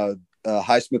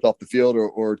 Highsmith off the field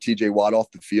or TJ Watt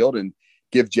off the field and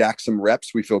give Jack some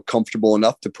reps, we feel comfortable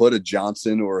enough to put a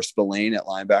Johnson or a Spillane at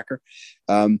linebacker.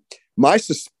 My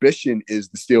suspicion is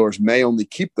the Steelers may only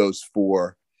keep those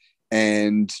four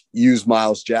and use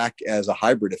Miles Jack as a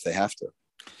hybrid if they have to.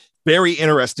 Very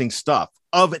interesting stuff.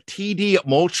 Of TD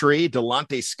Moultrie,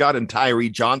 Delonte Scott, and Tyree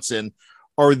Johnson,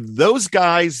 are those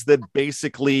guys that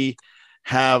basically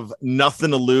have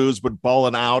nothing to lose but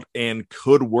balling out and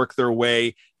could work their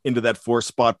way into that fourth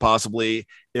spot possibly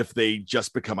if they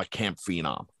just become a camp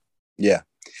phenom? Yeah,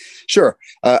 sure.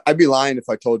 I'd be lying if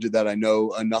I told you that I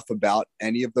know enough about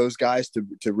any of those guys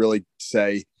to really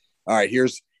say, all right,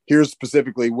 here's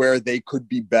specifically where they could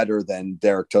be better than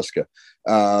Derek Tuska.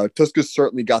 Tuska's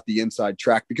certainly got the inside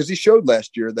track because he showed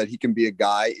last year that he can be a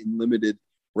guy in limited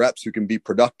reps who can be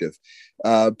productive.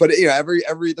 But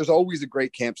there's always a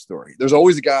great camp story. There's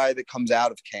always a guy that comes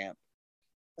out of camp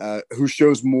who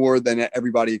shows more than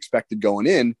everybody expected going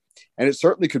in. And it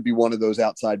certainly could be one of those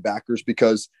outside backers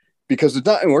because it's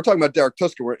not, and we're talking about Derek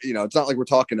Tuska, it's not like we're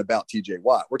talking about TJ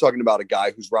Watt. We're talking about a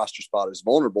guy whose roster spot is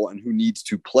vulnerable and who needs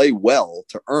to play well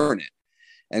to earn it.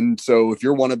 And so if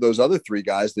you're one of those other three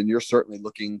guys, then you're certainly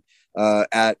looking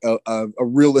at a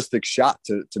realistic shot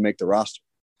to make the roster.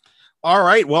 All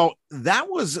right. Well, that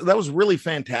was really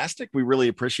fantastic. We really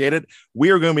appreciate it. We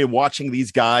are going to be watching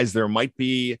these guys. There might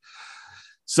be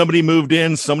Somebody moved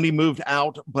in, somebody moved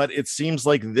out, but it seems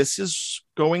like this is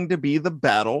going to be the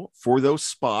battle for those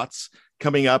spots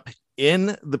coming up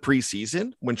in the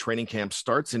preseason when training camp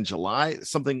starts in July.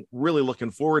 Something really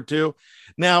looking forward to.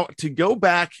 Now, to go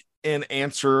back and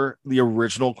answer the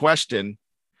original question,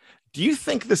 do you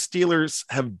think the Steelers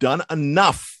have done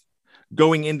enough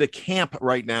going into camp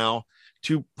right now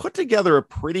to put together a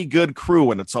pretty good crew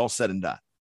when it's all said and done?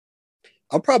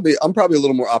 I'm probably a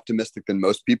little more optimistic than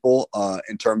most people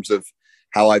in terms of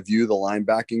how I view the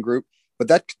linebacking group, but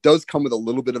that does come with a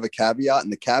little bit of a caveat.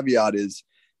 And the caveat is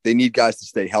they need guys to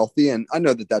stay healthy. And I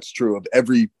know that that's true of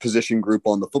every position group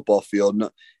on the football field.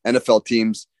 NFL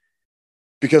teams,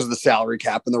 because of the salary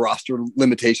cap and the roster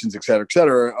limitations, et cetera,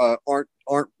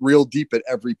 aren't real deep at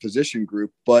every position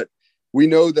group. But we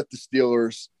know that the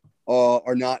Steelers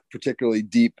are not particularly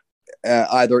deep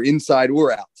either inside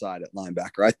or outside at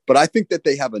linebacker. But I think that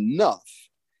they have enough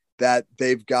that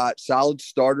they've got solid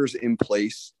starters in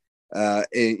place.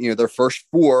 Their first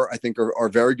four, I think, are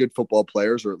very good football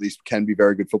players, or at least can be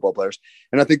very good football players.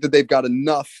 And I think that they've got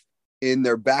enough in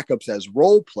their backups as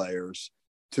role players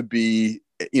to be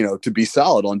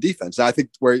solid on defense. And I think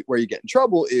where you get in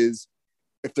trouble is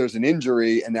if there's an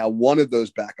injury and now one of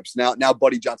those backups, now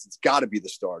Buddy Johnson's got to be the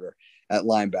starter at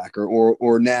linebacker,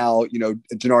 or now,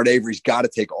 Jannard Avery's got to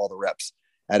take all the reps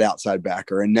at outside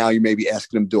backer. And now you may be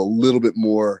asking him to do a little bit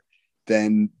more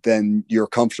than you're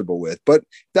comfortable with. But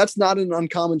that's not an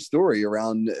uncommon story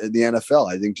around the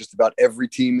NFL. I think just about every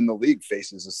team in the league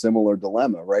faces a similar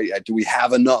dilemma, right? Do we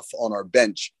have enough on our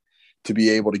bench to be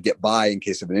able to get by in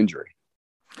case of an injury?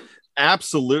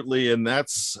 Absolutely. And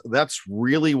that's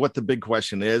really what the big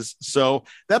question is. So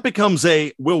that becomes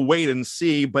we'll wait and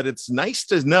see, but it's nice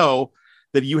to know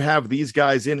that you have these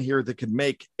guys in here that could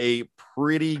make a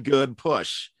pretty good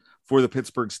push for the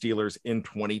Pittsburgh Steelers in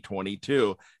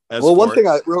 2022. One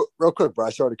thing real quick,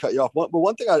 Bryce, sorry to cut you off.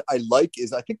 One thing I like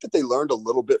is I think that they learned a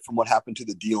little bit from what happened to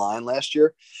the D-line last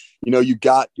year. You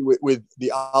got with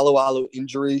the Alu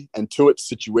injury and Tuitt's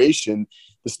situation,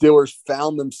 the Steelers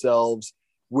found themselves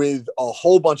with a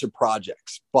whole bunch of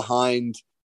projects behind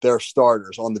their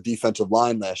starters on the defensive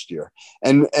line last year.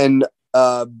 And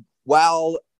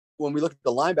while when we look at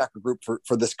the linebacker group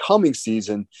for this coming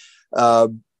season,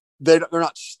 they're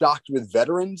not stocked with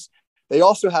veterans. They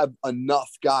also have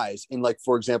enough guys in, like,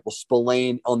 for example,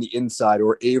 Spillane on the inside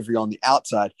or Avery on the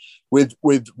outside with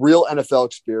real NFL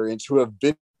experience who have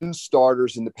been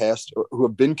starters in the past or who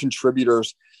have been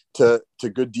contributors to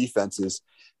good defenses.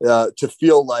 To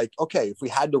feel like, okay, if we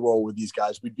had to roll with these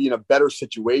guys, we'd be in a better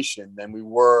situation than we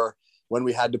were when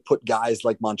we had to put guys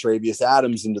like Montravius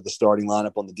Adams into the starting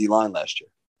lineup on the D-line last year.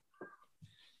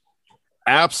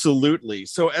 Absolutely.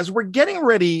 So as we're getting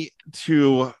ready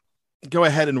to go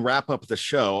ahead and wrap up the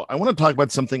show, I want to talk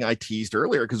about something I teased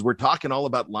earlier because we're talking all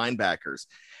about linebackers.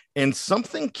 And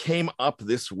something came up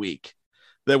this week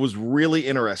that was really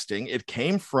interesting. It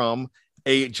came from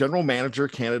a general manager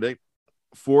candidate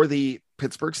for the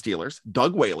Pittsburgh Steelers,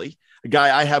 Doug Whaley, a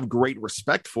guy I have great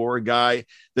respect for, a guy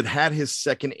that had his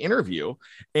second interview,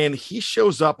 and he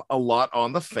shows up a lot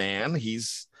on the Fan.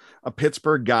 He's a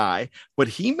Pittsburgh guy, but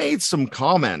he made some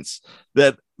comments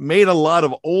that made a lot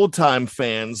of old time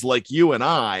fans like you and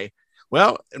I,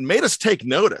 well, it made us take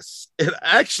notice. It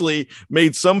actually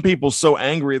made some people so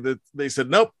angry that they said,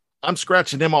 nope, I'm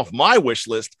scratching him off my wish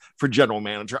list for general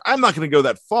manager. I'm not going to go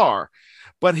that far.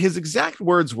 But his exact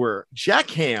words were,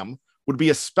 Jack Ham would be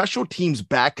a special teams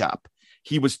backup.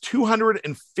 He was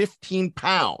 215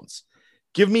 pounds.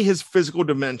 Give me his physical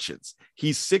dimensions.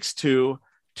 He's 6'2",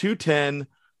 210,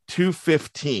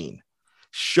 215.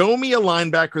 Show me a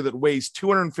linebacker that weighs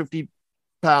 250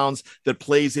 pounds that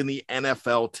plays in the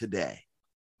NFL today.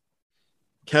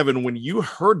 Kevin, when you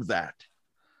heard that,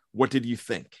 what did you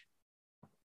think?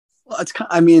 Well, it's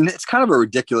kind of a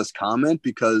ridiculous comment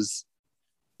because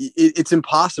it's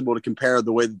impossible to compare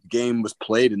the way the game was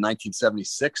played in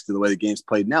 1976 to the way the game's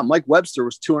played now. Mike Webster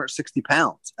was 260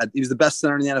 pounds. He was the best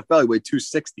center in the NFL. He weighed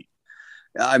 260.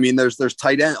 I mean, there's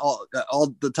tight end. All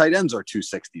the tight ends are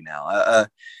 260 now.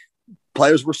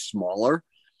 Players were smaller.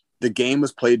 The game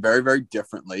was played very, very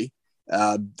differently.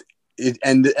 And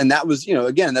that was,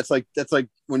 again, that's like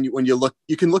when you look,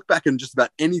 you can look back on just about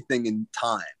anything in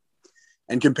time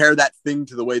and compare that thing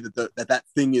to the way that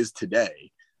thing is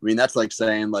today. I mean, that's like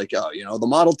saying the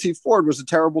Model T Ford was a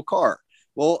terrible car.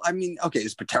 Well, I mean, okay,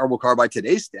 it's a terrible car by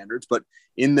today's standards, but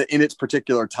in its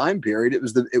particular time period, it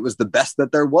was the best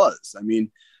that there was. I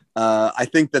mean, I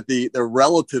think that the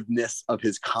relativeness of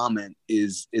his comment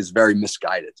is very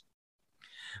misguided.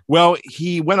 Well,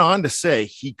 he went on to say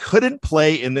he couldn't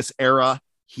play in this era.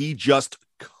 He just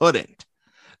couldn't.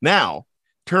 Now,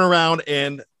 turn around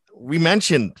and we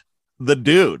mentioned the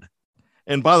dude.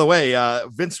 And by the way,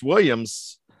 Vince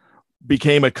Williams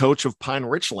became a coach of Pine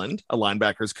Richland, a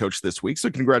linebackers coach this week. So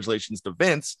congratulations to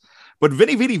Vince. But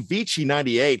Vinny Vici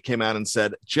 98 came out and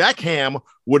said Jack Ham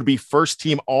would be first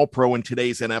team All-Pro in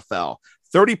today's NFL.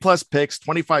 30 plus picks,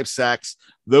 25 sacks.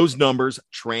 Those numbers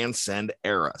transcend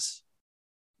eras.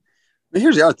 But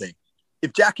here's the other thing.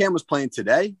 If Jack Ham was playing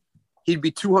today, he'd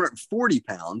be 240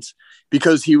 pounds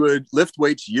because he would lift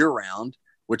weights year round,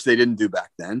 which they didn't do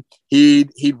back then.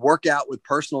 He'd work out with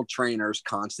personal trainers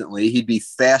constantly. He'd be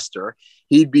faster.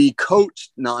 He'd be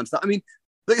coached nonstop. I mean,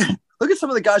 look at some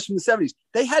of the guys from the 70s.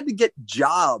 They had to get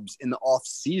jobs in the off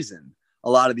season, a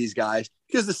lot of these guys,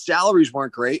 because the salaries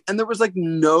weren't great. And there was like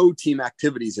no team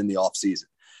activities in the off season.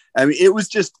 I mean, it was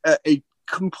just a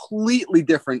completely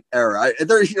different era.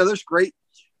 There's great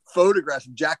photographs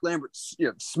of Jack Lambert,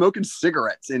 smoking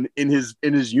cigarettes in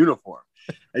his uniform.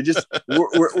 I just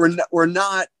we're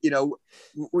not,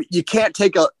 you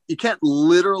can't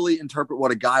literally interpret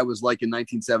what a guy was like in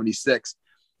 1976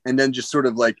 and then just sort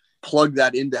of like plug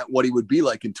that into what he would be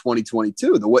like in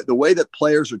 2022. The way that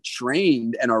players are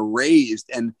trained and are raised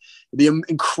and the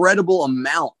incredible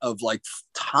amount of like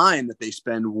time that they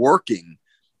spend working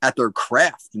at their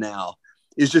craft now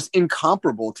is just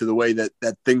incomparable to the way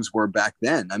that things were back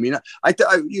then. I mean,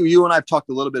 you and I've talked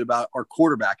a little bit about our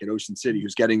quarterback at Ocean City,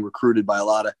 who's getting recruited by a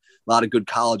lot of good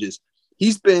colleges.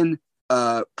 He's been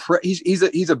he's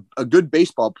a good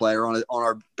baseball player on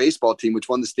our baseball team, which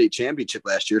won the state championship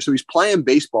last year. So he's playing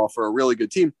baseball for a really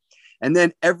good team. And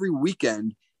then every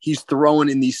weekend he's throwing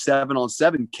in these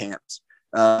 7-on-7 camps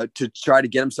to try to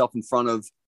get himself in front of,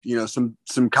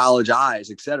 some college eyes,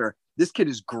 et cetera. This kid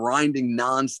is grinding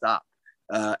nonstop.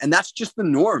 And that's just the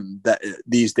norm that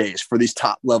these days for these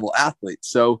top level athletes.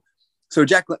 So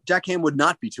Jack Ham would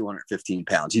not be 215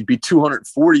 pounds. He'd be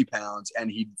 240 pounds and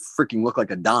he'd freaking look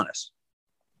like Adonis.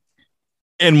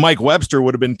 And Mike Webster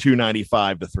would have been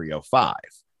 295 to 305.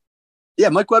 Yeah.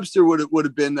 Mike Webster would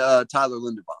have been Tyler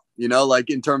Linderbaum, like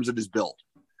in terms of his build.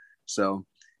 So,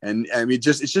 and I mean,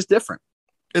 it's just different.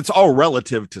 It's all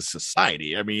relative to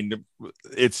society. I mean,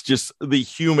 it's just the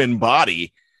human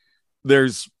body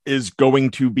is going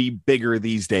to be bigger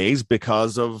these days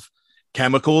because of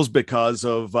chemicals, because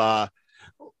of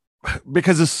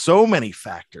so many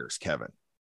factors, Kevin.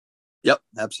 Yep,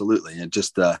 absolutely. And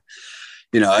just,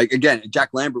 again, Jack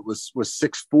Lambert was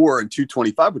 6'4" and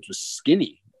 225, which was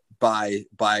skinny by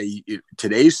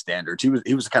today's standards.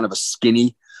 He was kind of a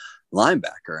skinny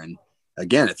linebacker. And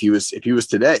again, if he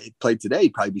played today,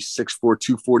 he'd probably be 6'4",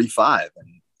 245.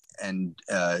 And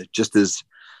just as,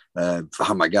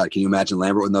 oh my God, can you imagine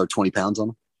Lambert with another 20 pounds on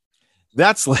him?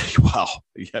 That's like, wow.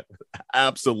 Yeah,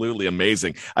 absolutely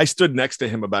amazing. I stood next to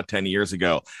him about 10 years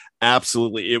ago.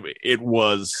 Absolutely. It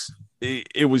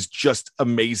was just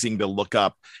amazing to look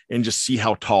up and just see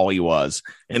how tall he was.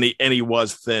 And he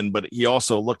was thin, but he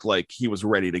also looked like he was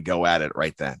ready to go at it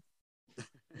right then.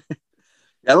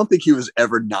 I don't think he was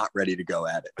ever not ready to go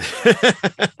at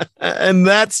it. And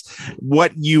that's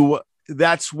what you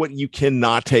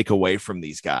cannot take away from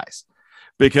these guys,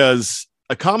 because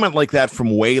a comment like that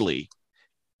from Whaley,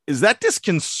 is that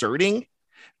disconcerting?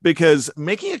 Because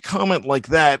making a comment like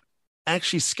that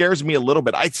actually scares me a little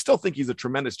bit. I still think he's a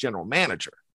tremendous general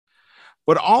manager,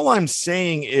 but all I'm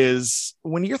saying is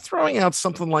when you're throwing out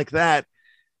something like that,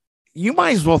 you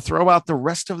might as well throw out the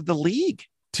rest of the league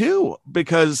too,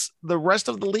 because the rest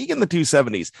of the league in the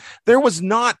 270s, there was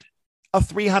not a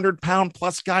 300-pound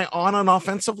plus guy on an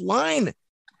offensive line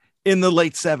in the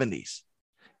late 70s.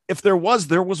 If there was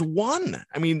one.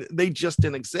 I mean, they just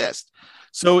didn't exist.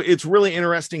 So it's really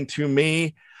interesting to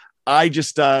me. I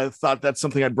just thought that's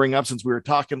something I'd bring up since we were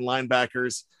talking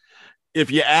linebackers.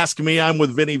 If you ask me, I'm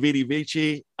with Vinny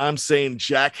Vici. I'm saying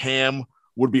Jack Ham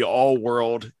would be all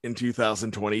world in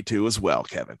 2022 as well,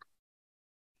 Kevin.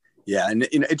 Yeah, and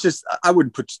it's just, I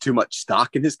wouldn't put too much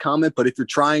stock in his comment, but if you're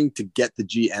trying to get the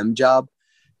GM job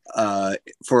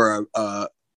for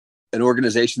an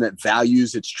organization that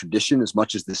values its tradition as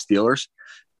much as the Steelers,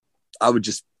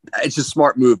 it's a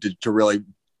smart move to really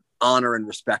honor and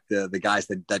respect the guys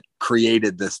that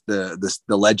created the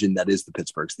legend that is the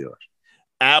Pittsburgh Steelers.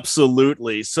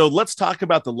 Absolutely. So let's talk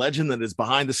about the legend that is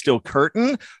behind the steel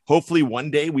curtain. Hopefully one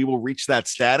day we will reach that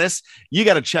status. You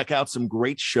got to check out some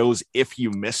great shows if you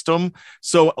missed them.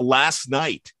 So last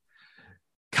night,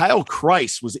 Kyle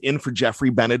Kreis was in for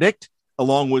Jeffrey Benedict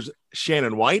along with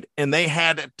Shannon White, and they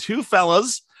had two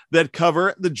fellas that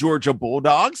cover the Georgia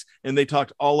Bulldogs, and they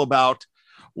talked all about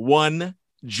one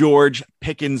George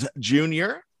Pickens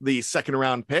Jr., the second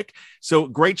round pick. So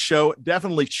great show.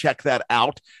 Definitely check that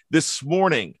out. This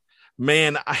morning,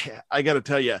 Man, I got to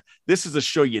tell you, this is a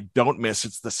show you don't miss.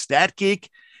 It's the Stat Geek,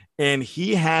 and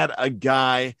he had a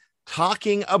guy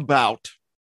talking about,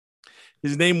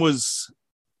 his name was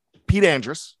Pete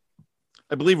Andrus.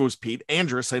 I believe it was Pete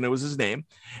Andrus. I know was his name.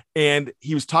 And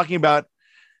he was talking about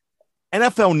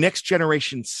NFL next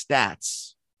generation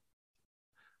stats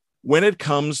when it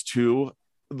comes to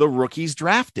the rookies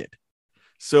drafted.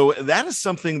 So that is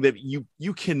something that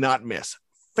you cannot miss.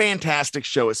 Fantastic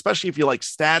show, especially if you like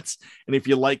stats and if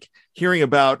you like hearing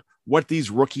about what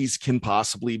these rookies can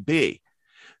possibly be.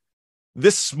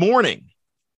 This morning,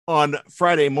 on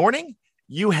Friday morning,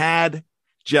 you had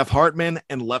Jeff Hartman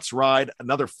and Let's Ride,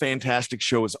 another fantastic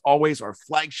show as always, our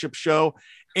flagship show.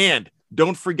 And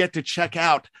don't forget to check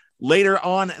out later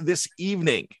on this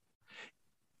evening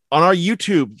on our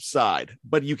YouTube side,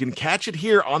 but you can catch it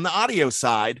here on the audio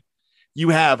side. You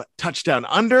have Touchdown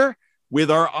Under with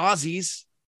our Aussies,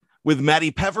 with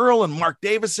Matty Peverill and Mark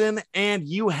Davison. And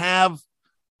you have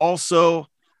also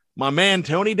my man,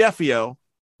 Tony Defio,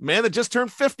 man that just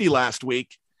turned 50 last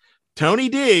week, Tony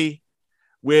D,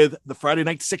 with the Friday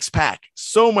Night Six Pack.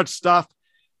 So much stuff.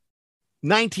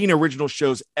 19 original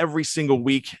shows every single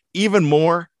week, even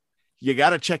more. You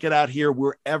got to check it out here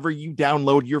wherever you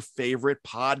download your favorite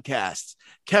podcasts.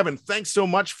 Kevin, thanks so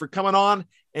much for coming on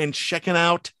and checking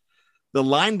out the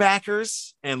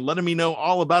linebackers and letting me know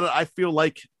all about it. I feel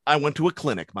like I went to a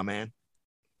clinic, my man.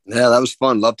 Yeah, that was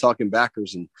fun. Love talking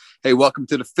backers. And hey, welcome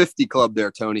to the 50 Club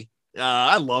there, Tony.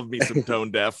 I love me some Tone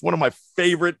Deaf. One of my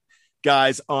favorite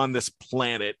guys on this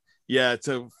planet. Yeah, it's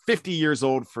 50 years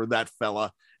old for that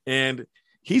fella. And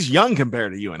he's young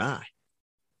compared to you and I.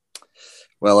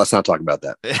 Well, let's not talk about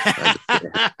that.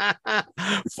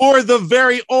 For the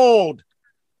very old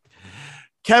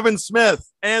Kevin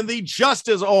Smith and the just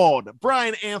as old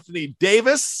Bryan Anthony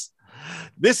Davis.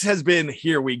 This has been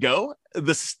Here We Go,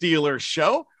 the Steelers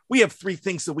Show. We have 3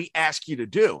 things that we ask you to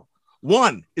do.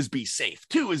 1 is be safe.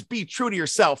 2 is be true to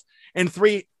yourself. And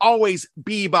 3, always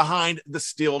be behind the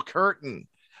steel curtain.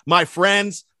 My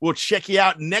friends, we'll check you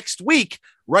out next week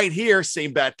right here.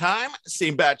 Same bat time,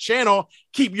 same bat channel.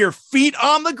 Keep your feet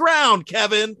on the ground,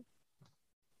 Kevin.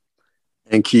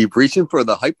 And keep reaching for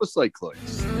the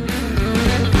hypocycloids.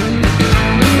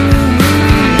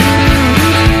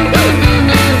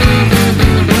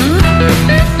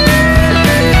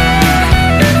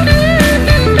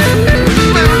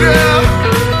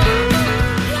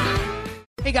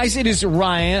 Hey guys, it is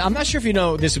Ryan. I'm not sure if you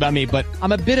know this about me, but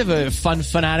I'm a bit of a fun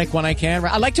fanatic when I can.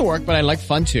 I like to work, but I like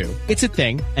fun too. It's a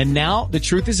thing. And now the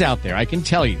truth is out there. I can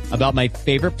tell you about my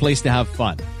favorite place to have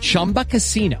fun. Chumba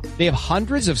Casino. They have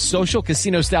hundreds of social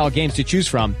casino style games to choose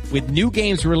from with new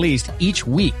games released each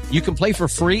week. You can play for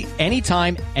free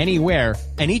anytime, anywhere.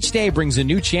 And each day brings a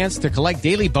new chance to collect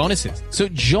daily bonuses. So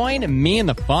join me in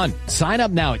the fun. Sign up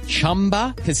now at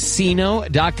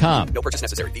ChumbaCasino.com. No purchase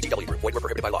necessary. VGW Group. Void where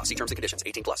prohibited by law. See terms and conditions.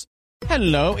 18+.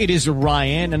 Hello, it is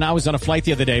Ryan, and I was on a flight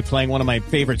the other day playing one of my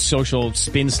favorite social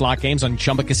spin slot games on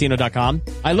ChumbaCasino.com.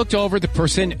 I looked over at the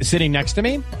person sitting next to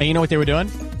me, and you know what they were doing?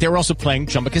 They were also playing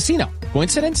Chumba Casino.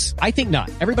 Coincidence? I think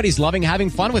not. Everybody's loving having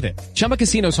fun with it. Chumba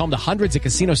Casino is home to hundreds of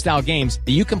casino-style games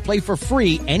that you can play for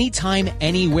free anytime,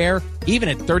 anywhere, even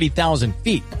at 30,000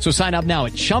 feet. So sign up now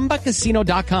at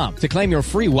ChumbaCasino.com to claim your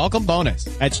free welcome bonus.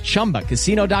 That's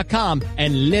ChumbaCasino.com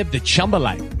and live the Chumba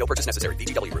life. No purchase necessary.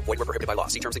 VGW Group. Void where prohibited by law.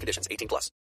 See terms and conditions.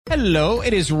 18+. Hello,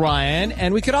 it is Ryan,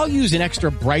 and we could all use an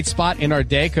extra bright spot in our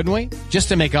day, couldn't we? Just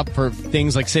to make up for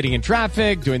things like sitting in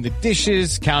traffic, doing the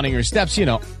dishes, counting your steps, you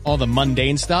know, all the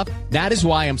mundane stuff. That is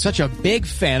why I'm such a big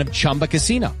fan of Chumba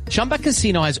Casino. Chumba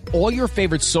Casino has all your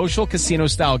favorite social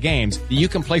casino-style games that you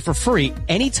can play for free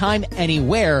anytime,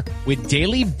 anywhere with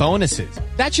daily bonuses.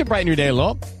 That should brighten your day a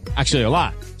little. Actually, a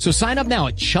lot. So sign up now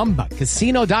at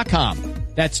ChumbaCasino.com.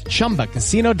 That's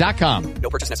ChumbaCasino.com. No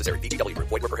purchase necessary. VGW Group.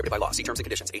 Void where prohibited by law. See terms and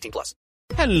conditions. 18+.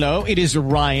 Hello, it is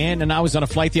Ryan, and I was on a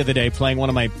flight the other day playing one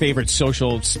of my favorite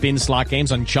social spin slot games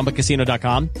on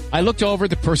ChumbaCasino.com. I looked over at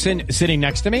the person sitting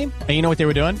next to me, and you know what they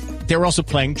were doing? They were also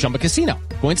playing Chumba Casino.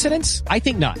 Coincidence? I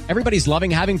think not. Everybody's loving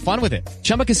having fun with it.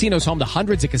 Chumba Casino is home to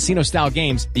hundreds of casino-style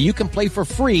games that you can play for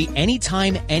free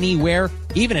anytime, anywhere,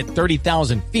 even at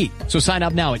 30,000 feet. So sign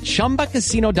up now at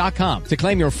ChumbaCasino.com to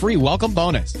claim your free welcome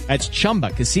bonus. That's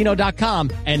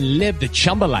ChumbaCasino.com and live the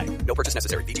Chumba life. No purchase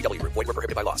necessary. VGW Group. Void where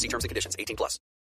prohibited by law. See terms and conditions. 18+.